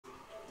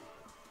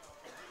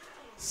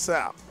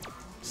South.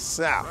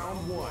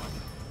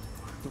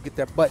 We'll get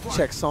that button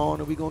checks on,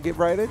 and we're going to get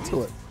right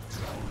into it.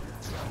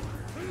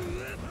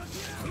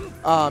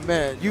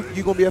 Man, you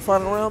going to be at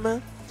final round,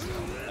 man?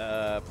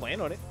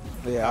 Plan on it.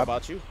 Yeah. How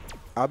about you?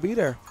 I'll be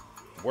there.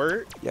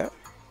 Word? Yeah.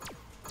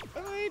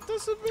 Ain't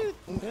this a bit?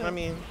 I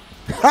mean.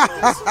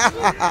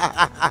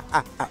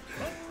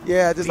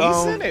 Yeah, just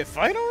decent at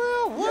final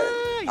round?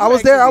 What? I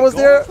was there. Man,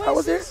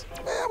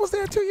 I was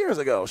there 2 years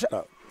ago. Shut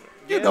up.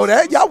 You know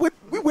that.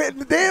 We went in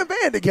the damn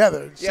van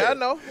together. Yeah, I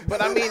know.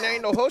 But I mean, there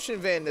ain't no Hoshin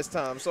van this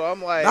time. So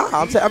I'm like. Nah,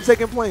 I'm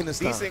taking plane this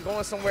time. Decent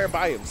going somewhere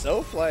by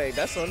himself? Like,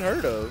 that's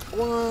unheard of.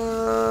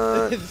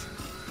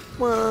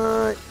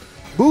 What?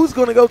 Boo's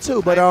gonna go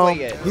too, but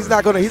he's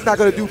not gonna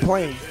do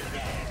plane.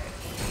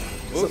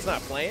 Boo's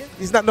not playing?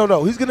 He's not.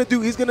 No. He's not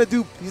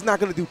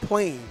gonna do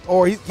plane.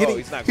 Or he's getting.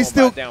 He's not he's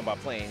going still down by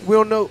plane. We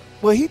don't know.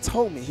 Well, he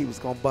told me he was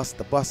gonna bust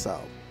the bus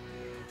out.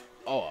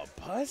 Oh, a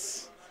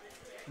bus?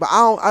 But I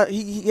don't.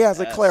 He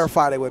hasn't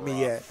clarified it with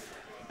me yet.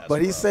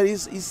 But he said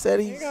he's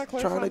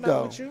trying to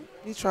go.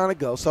 He's trying to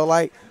go. So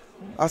like,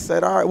 I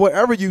said, all right,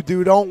 whatever you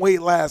do, don't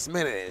wait last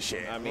minute and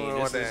shit. I mean,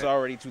 it's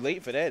already too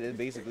late for that. It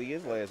basically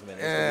is last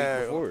minute.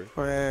 It's the week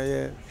before.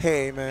 Yeah.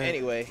 Hey, man.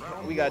 Anyway,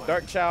 we got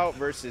Darkchild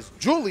versus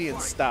Julian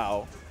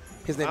Style.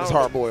 His name is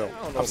Hardboiled.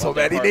 I'm so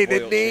mad he named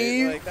that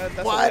name. Like,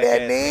 Why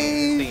that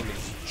name? His name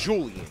is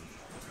Julian.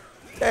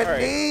 That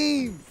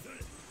name.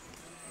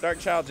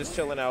 Darkchild just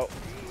chilling out.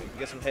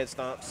 Get some head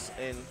stomps,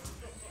 and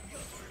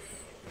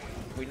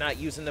we're not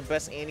using the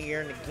best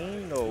anti-air in the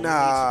game, though. We need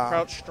some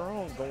crouch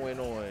strong going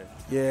on.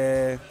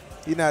 Yeah,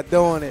 you're not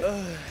doing it.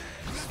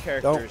 This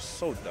character is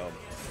so dumb.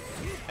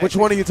 Which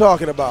one are you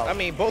talking about? I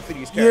mean, both of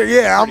these characters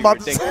yeah, are I'm about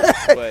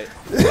ridiculous, to say.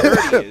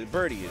 but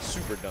Birdie is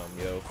super dumb,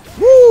 yo.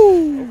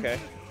 Woo! Okay.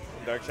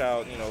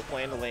 Darkchild,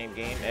 playing the lame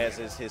game, as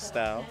is his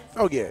style.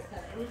 Oh, yeah.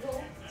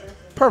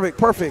 Perfect.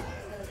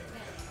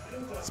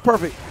 It's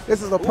perfect.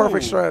 This is a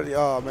perfect strategy.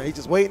 Oh, man, he's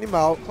just waiting him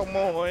out. Come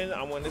on.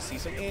 I want to see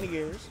some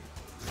anti-airs.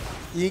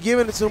 You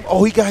giving it to him.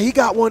 Oh, he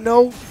got one,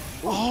 though.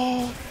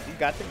 Oh. He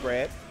got the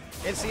grab.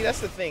 And see, that's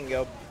the thing,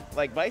 yo.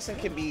 Like, Bison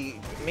can be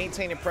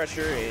maintaining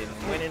pressure and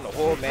winning the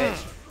whole match,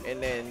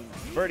 and then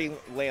Birdie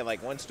laying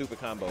like one stupid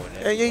combo.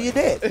 And you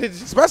did.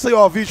 Especially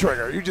off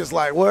V-trigger. You just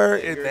like, where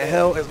in the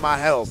hell is my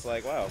health? It's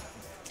like, wow.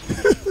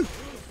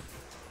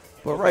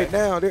 But right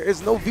now, there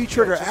is no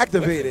V-trigger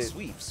activated.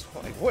 Sweeps.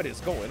 Like, what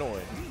is going on?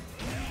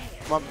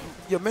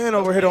 Your man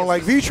over here don't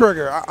like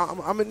V-trigger. I'm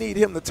going to need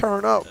him to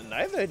turn up.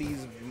 Neither of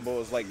these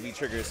boys like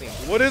V-trigger, it seems.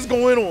 What is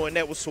going on?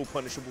 That was so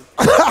punishable.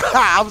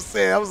 I was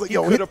like,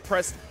 yo, could have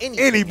pressed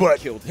any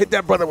button. Hit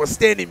that brother with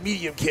standing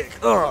medium kick.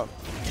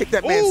 Kick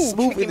that man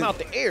smooth kick him out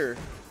the air.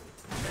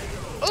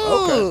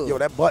 Okay. Yo,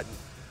 that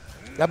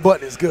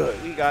button is good.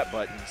 We got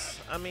buttons.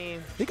 I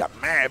mean, he got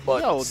mad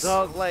buttons. Yo,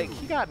 dog, like,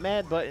 he got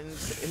mad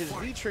buttons. His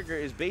V-trigger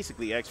is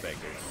basically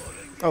X-Factor.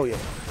 Oh, yeah.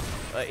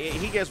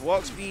 He gets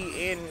walk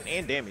speed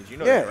and damage, you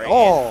know that,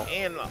 right?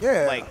 And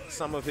like,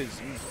 some of his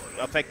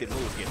affected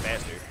moves get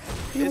faster.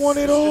 He won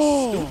it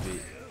all. Just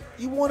stupid.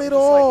 He won it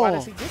all. Like, why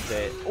does he get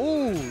that?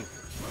 Ooh.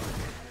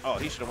 Oh,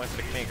 he should have went for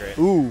the command grab.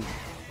 Ooh.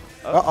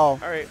 All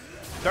right.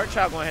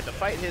 Darkchild going to have to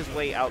fight his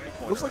way out the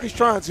corner. Looks like he's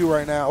trying to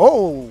right now.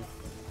 Oh.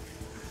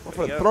 Went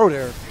for the throw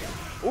there.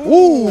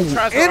 Ooh.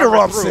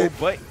 Interrupts it.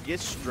 But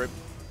gets stripped.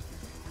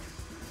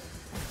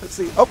 Let's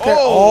see. Okay.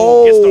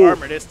 Oh, gets the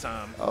armor this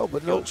time. Oh,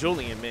 but no.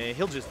 Julian, man,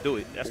 he'll just do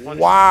it. That's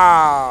funny.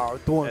 Wow.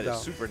 That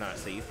is super not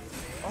safe.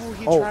 Oh,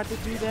 he tried to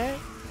do that?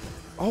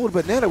 Oh,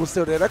 the banana was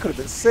still there. That could have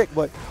been sick,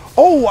 but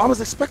I was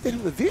expecting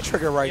him to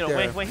V-trigger right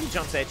there. When he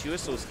jumps at you,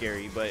 it's so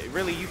scary, but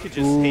really you could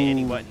just hit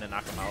any button and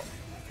knock him out.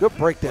 Good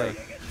break there.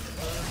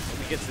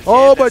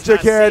 But you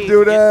can't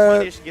do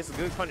that. Gets a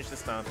good punish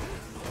this time.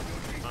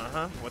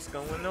 What's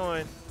going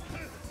on?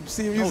 You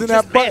see him using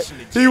that button.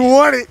 He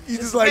won it. He's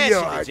just like,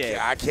 yo,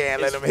 I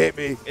can't let him hit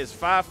me. It's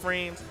 5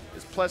 frames.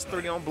 It's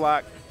 +3 on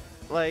block.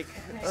 Like,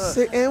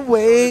 sit and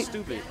wait.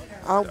 Stupid.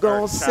 I'm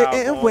going to sit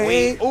and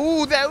wait.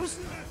 Ooh, that was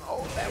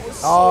so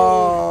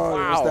wow.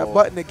 It was that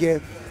button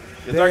again.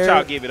 The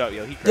Darkchild gave it up,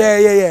 yo. He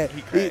Yeah.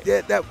 He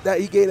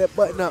gave that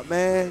button up,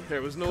 man.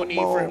 There was no need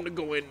for him to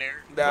go in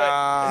there.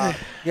 Nah.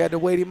 You had to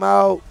wait him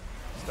out.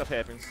 Stuff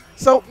happens.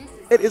 So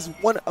it is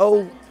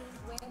 1-0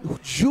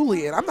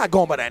 Julian. I'm not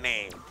going by that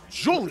name.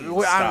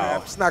 Julian style.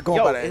 I'm just not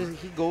going by that.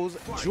 He goes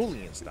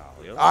Julian style,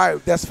 yo. All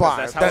right, that's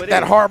fine.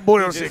 That hard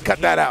boiled shit, cut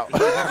that out.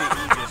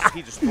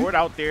 He just throw it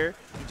out there.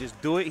 He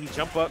just do it. He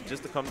jump up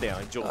just to come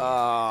down. Julian.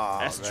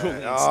 That's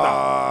Julian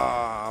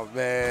style. Oh,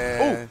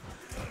 man. Ooh.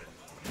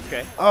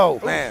 Okay. Oh,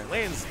 man.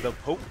 Lands the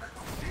poke.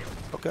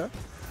 Okay.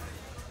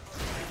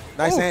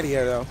 Nice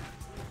anti-air, though.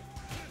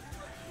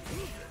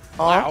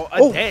 Wow,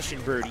 a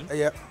dashing Birdie.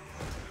 Yep.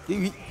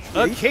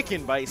 A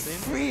kicking Bison.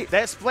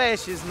 That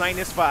splash is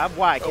 -5.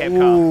 Why,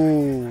 Capcom?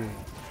 Ooh.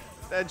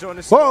 That joint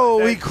is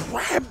he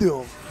grabbed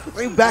him.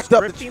 He backed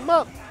up. Ripped him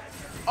up.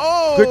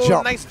 Oh, good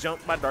jump. Nice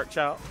jump by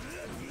Darkchild.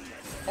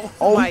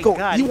 Oh my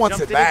God. He wants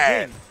it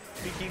bad.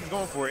 He keeps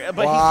going for it.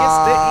 But he gets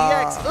the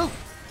EX. Ooh.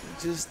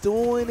 Just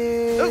doing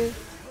it. Ooh.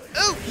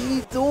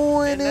 He's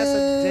doing and that's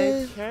a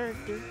dead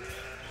character.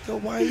 motherfucker. Yo,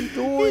 why are you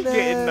doing that?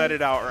 Getting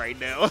nutted out right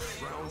now.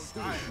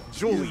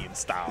 Julian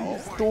style.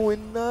 He's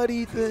doing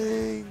nutty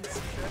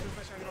things.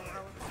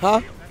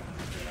 Huh?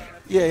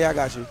 Yeah, I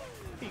got you.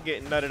 He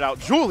getting nutted out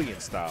Julian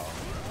style.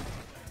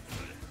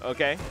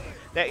 Okay.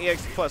 That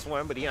EX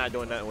 +1, but he not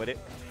doing nothing with it.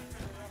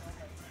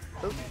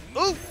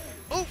 Ooh.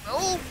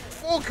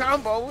 Full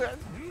combo.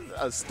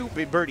 A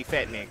stupid Birdie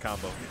Fat Man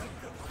combo.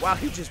 Wow,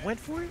 he just went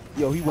for it?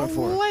 Yo, he went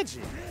for it.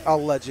 Legend. A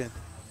legend.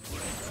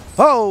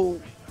 Oh.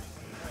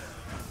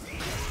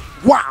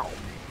 Wow.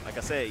 Like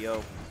I said,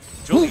 yo,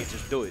 Julian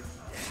just do it.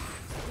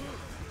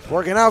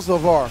 Working out so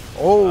far.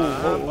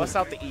 Oh. Bust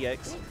out the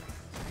EX.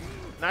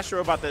 Not sure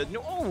about the.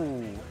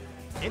 Oh.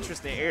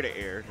 Interesting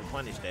air-to-air to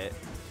punish that.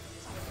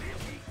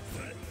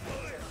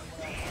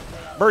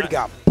 Birdie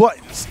got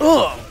buttons.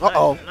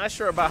 Uh-oh. Not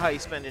sure about how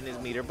he's spending his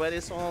meter, but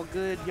it's all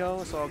good,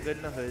 yo. It's all good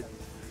in the hood.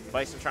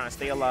 Bison trying to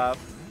stay alive.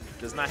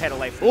 Does not have a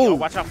life. Yo,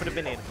 watch out for the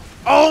banana.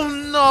 Oh,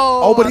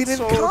 no. Oh, but he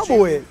didn't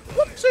combo it.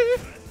 Whoopsie.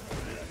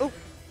 Oh.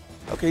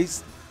 Okay.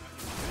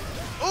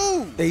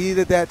 They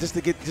needed that just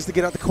to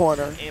get out the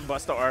corner. And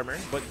bust the armor,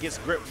 but gets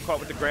caught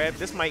with the grab.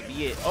 This might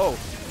be it. Oh.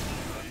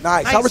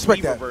 Nice. I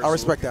respect that. I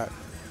respect that.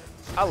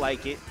 I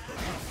like it.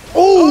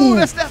 Ooh.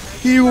 That's that.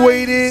 He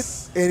waited,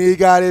 and he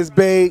got his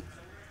bait.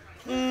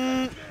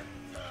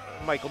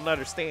 Michael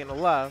Nutter staying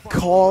alive.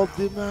 Called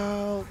him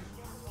out.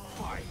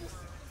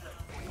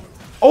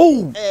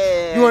 Oh,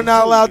 and you are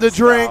not allowed to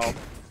drink.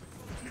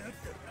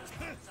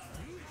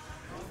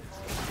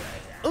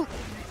 Ooh,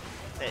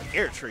 that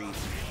air tree.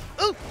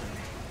 Ooh.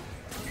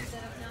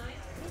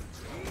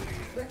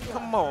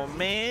 Come on,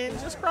 man.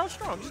 Just crouch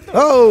strong. Just do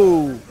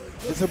it.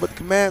 Just hit with the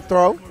command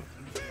throw.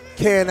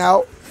 Can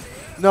out.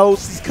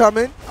 Knows he's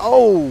coming.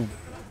 Oh.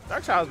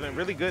 Darkchild's been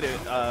really good at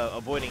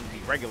avoiding the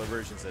regular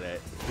versions of that.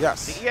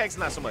 Yes. The EX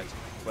not so much,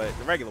 but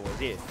the regular ones,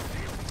 yeah.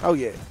 Oh,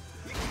 yeah.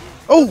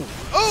 Oh,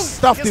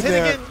 stuffed him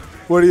there. Again.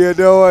 What are you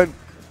doing?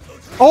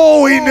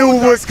 Oh, he knew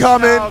what was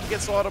coming.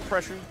 Gets all the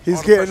pressure.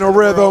 He's getting a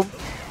rhythm.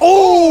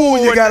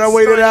 Oh, you got to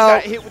wait it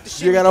out.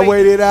 You got to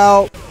wait it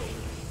out.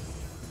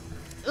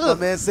 My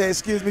man saying,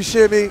 excuse me,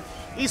 shimmy.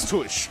 These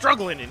two are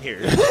struggling in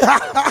here.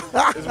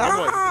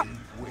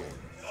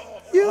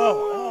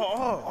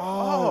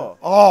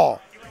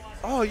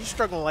 Oh, you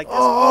struggling like this.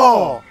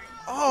 Oh,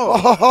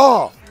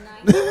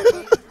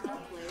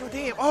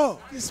 damn. Oh.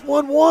 It's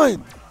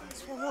 1-1.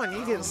 It's 1-1.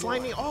 You getting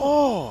slimy.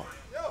 Oh.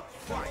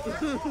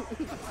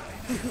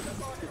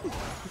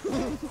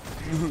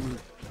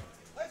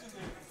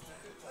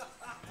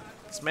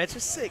 This match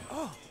is sick.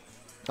 Oh.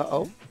 Uh-oh.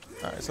 All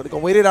right, so they're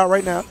going to wait it out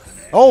right now.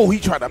 Oh, he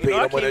tried to beat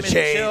him with a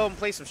chain. Chill and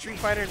play some Street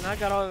Fighter, and I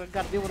got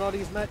to deal with all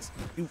these nuts.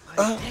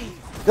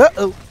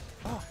 Uh-oh.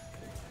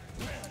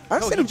 I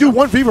didn't see him do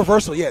 1V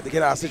reversal yet to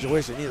get out of the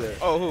situation either.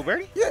 Oh, who,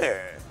 Birdie?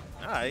 Yeah.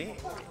 Nah, he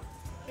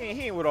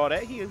ain't with all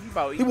that. He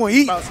about eating.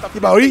 He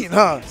about eating,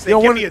 huh? Say,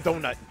 give me a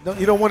donut. No,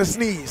 you don't want to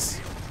sneeze.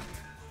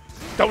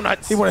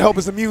 Donuts. He want to help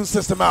his immune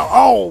system out.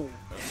 Oh.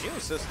 Immune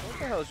system? What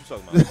the hell is you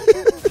talking about?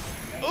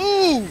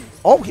 Ooh.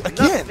 Oh, again.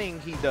 Nothing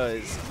he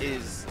does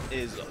is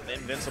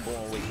invincible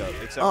on Wake Up,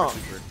 except for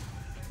Super.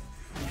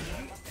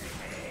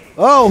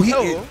 Oh,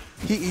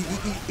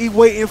 he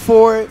waiting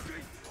for it.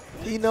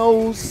 He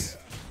knows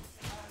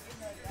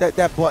that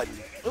button.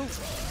 Ooh.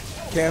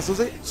 Cancels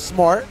it.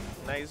 Smart.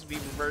 Nice V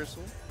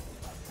reversal.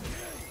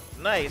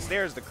 Nice.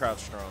 There's the crouch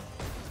strong.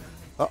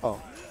 Uh-oh.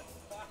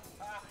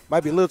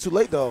 Might be a little too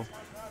late, though.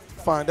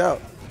 Find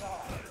out.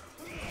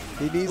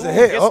 He needs a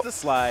hit. Gets the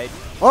slide.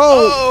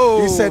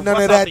 Oh, he said none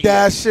of that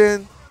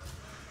dashing.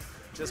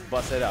 Just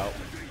bust it out.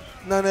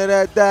 None of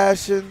that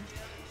dashing.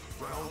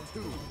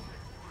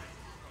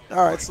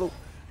 All right, so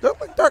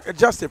Dark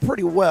adjusted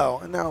pretty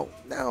well. And now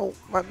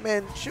my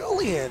man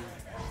Julian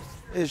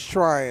is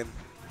trying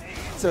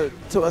to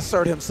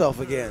assert himself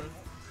again.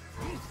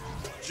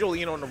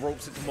 Julian on the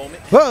ropes at the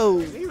moment. Whoa.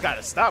 You got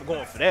to stop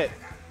going for that.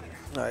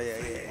 Oh,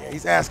 yeah.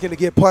 He's asking to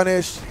get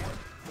punished.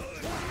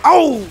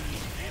 Oh.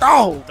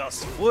 The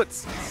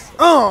splits.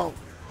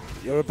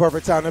 You're the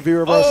perfect time to be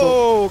reversal.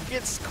 Oh,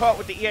 gets caught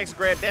with the EX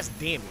grab. That's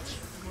damage.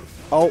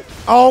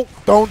 Oh,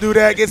 don't do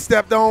that. Get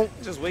stepped on.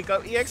 Just wake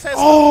up. EX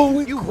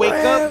has you wake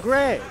up,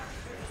 grab.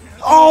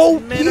 Oh,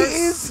 he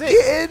is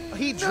getting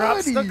He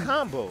drops the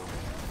combo.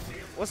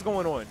 What's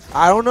going on?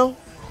 I don't know.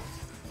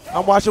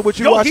 I'm watching what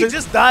you watching. He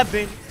just dived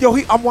in. Yo,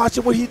 I'm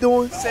watching what he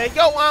doing. Said,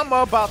 yo, I'm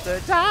about to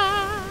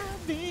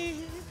dive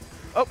in.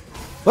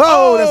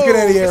 Oh, that's good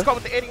Eddie air. He's caught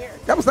with the Eddie air.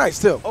 That was nice,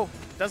 too. Oh,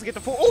 doesn't get the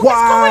full. Oh,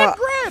 wow. Let's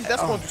go and grab.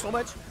 That's going to do so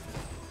much.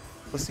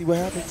 Let's see what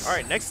happens. All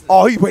right, next.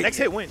 Oh, he waited. Next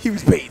hit win. He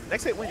was baiting.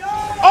 Next hit win.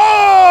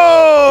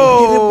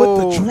 Oh! Hit him with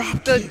the drop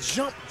kick. The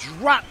jump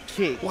drop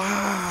kick.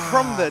 Wow.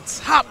 From the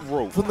top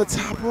rope. From the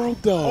top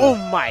rope, though. Oh,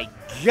 my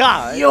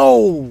God.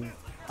 Yo.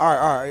 All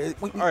right.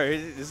 All right,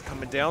 this is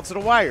coming down to the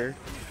wire.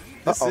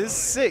 This is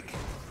sick.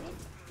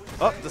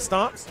 Up the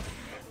stomps.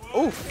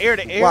 Ooh, air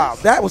to air. Wow,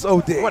 that was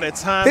OD. What a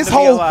time. His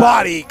whole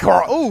body,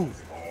 Carl. Ooh.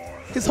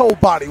 His whole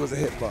body was a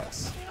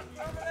hitbox.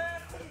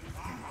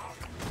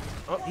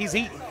 Oh, he's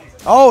eating.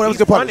 Oh, that was a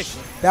good punish.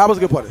 That was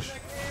a good punish.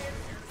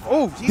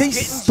 Oh, they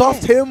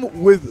stuffed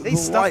him with They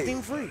stuffed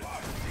him free.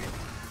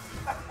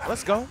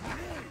 Let's go.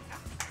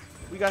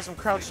 We got some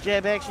crouch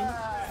jab action.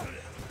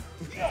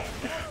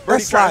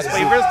 Birdie tries to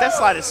play reverse. That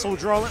slide is so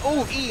drawing.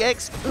 Oh,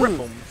 EX rip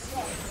him.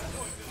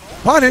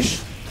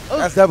 Punish.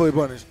 That's definitely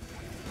punish.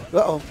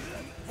 Uh-oh.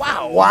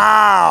 Wow.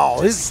 Wow.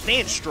 His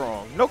stand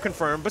strong. No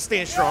confirm, but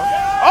stand strong.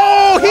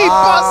 Oh, he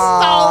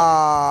busts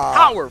out.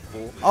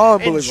 Powerful.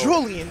 Unbelievable. And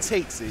Julian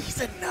takes it.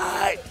 He's a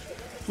nut.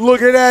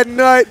 Look at that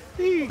nut.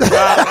 He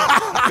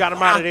got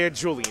him out of there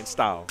Julian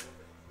style.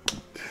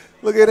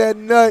 Look at that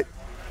nut.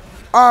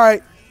 All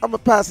right. I'm going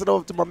to pass it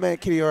over to my man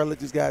Kitty or let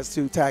these guys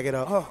too tag it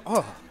up.